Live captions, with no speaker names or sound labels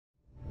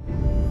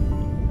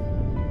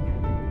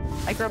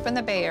I grew up in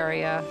the Bay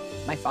Area.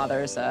 My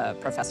father's a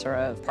professor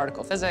of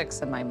particle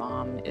physics, and my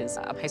mom is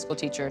a high school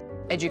teacher.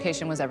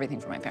 Education was everything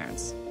for my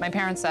parents. My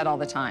parents said all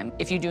the time,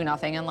 if you do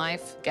nothing in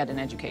life, get an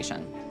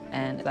education,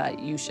 and that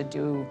you should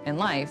do in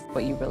life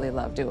what you really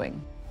love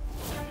doing.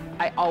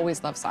 I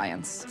always love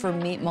science. For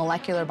me,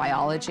 molecular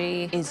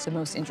biology is the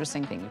most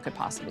interesting thing you could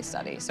possibly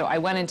study. So I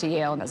went into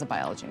Yale as a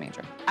biology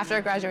major.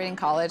 After graduating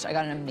college, I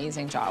got an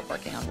amazing job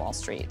working on Wall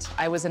Street.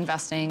 I was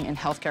investing in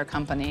healthcare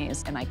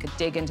companies, and I could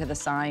dig into the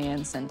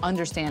science and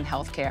understand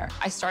healthcare.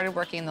 I started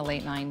working in the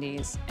late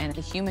 90s, and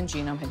the human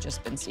genome had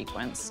just been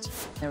sequenced.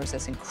 There was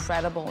this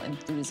incredible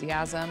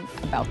enthusiasm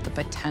about the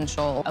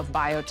potential of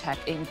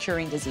biotech in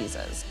curing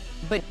diseases.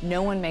 But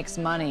no one makes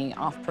money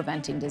off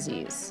preventing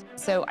disease.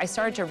 So I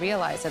started to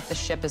realize that the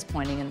ship is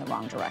pointing in the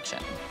wrong direction.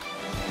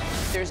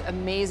 There's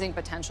amazing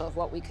potential of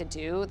what we could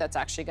do that's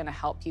actually going to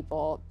help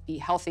people be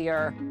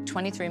healthier.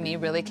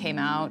 23andMe really came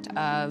out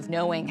of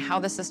knowing how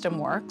the system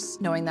works,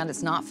 knowing that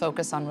it's not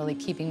focused on really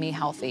keeping me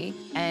healthy,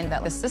 and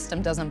that the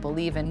system doesn't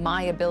believe in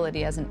my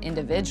ability as an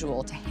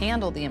individual to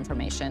handle the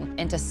information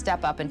and to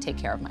step up and take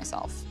care of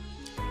myself.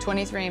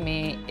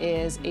 23andMe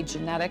is a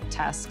genetic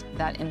test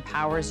that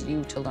empowers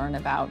you to learn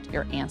about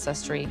your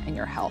ancestry and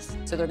your health.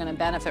 So they're going to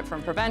benefit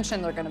from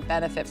prevention, they're going to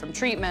benefit from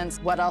treatments.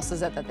 What else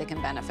is it that they can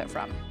benefit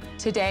from?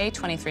 Today,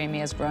 23andMe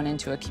has grown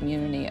into a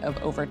community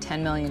of over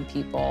 10 million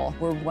people.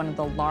 We're one of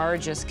the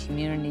largest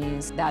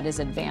communities that is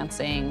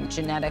advancing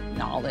genetic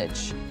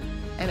knowledge.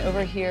 And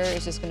over here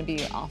is just going to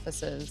be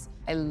offices.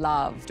 I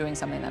love doing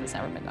something that has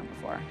never been done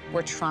before.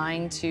 We're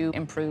trying to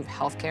improve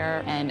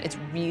healthcare, and it's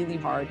really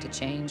hard to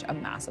change a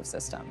massive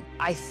system.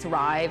 I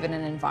thrive in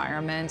an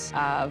environment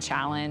of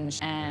challenge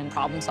and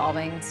problem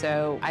solving,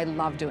 so I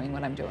love doing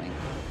what I'm doing.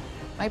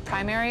 My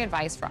primary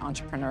advice for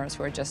entrepreneurs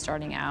who are just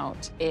starting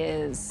out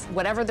is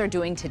whatever they're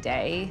doing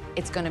today,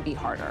 it's going to be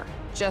harder.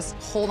 Just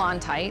hold on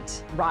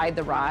tight, ride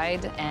the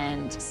ride,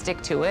 and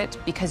stick to it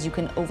because you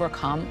can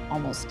overcome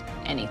almost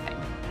anything.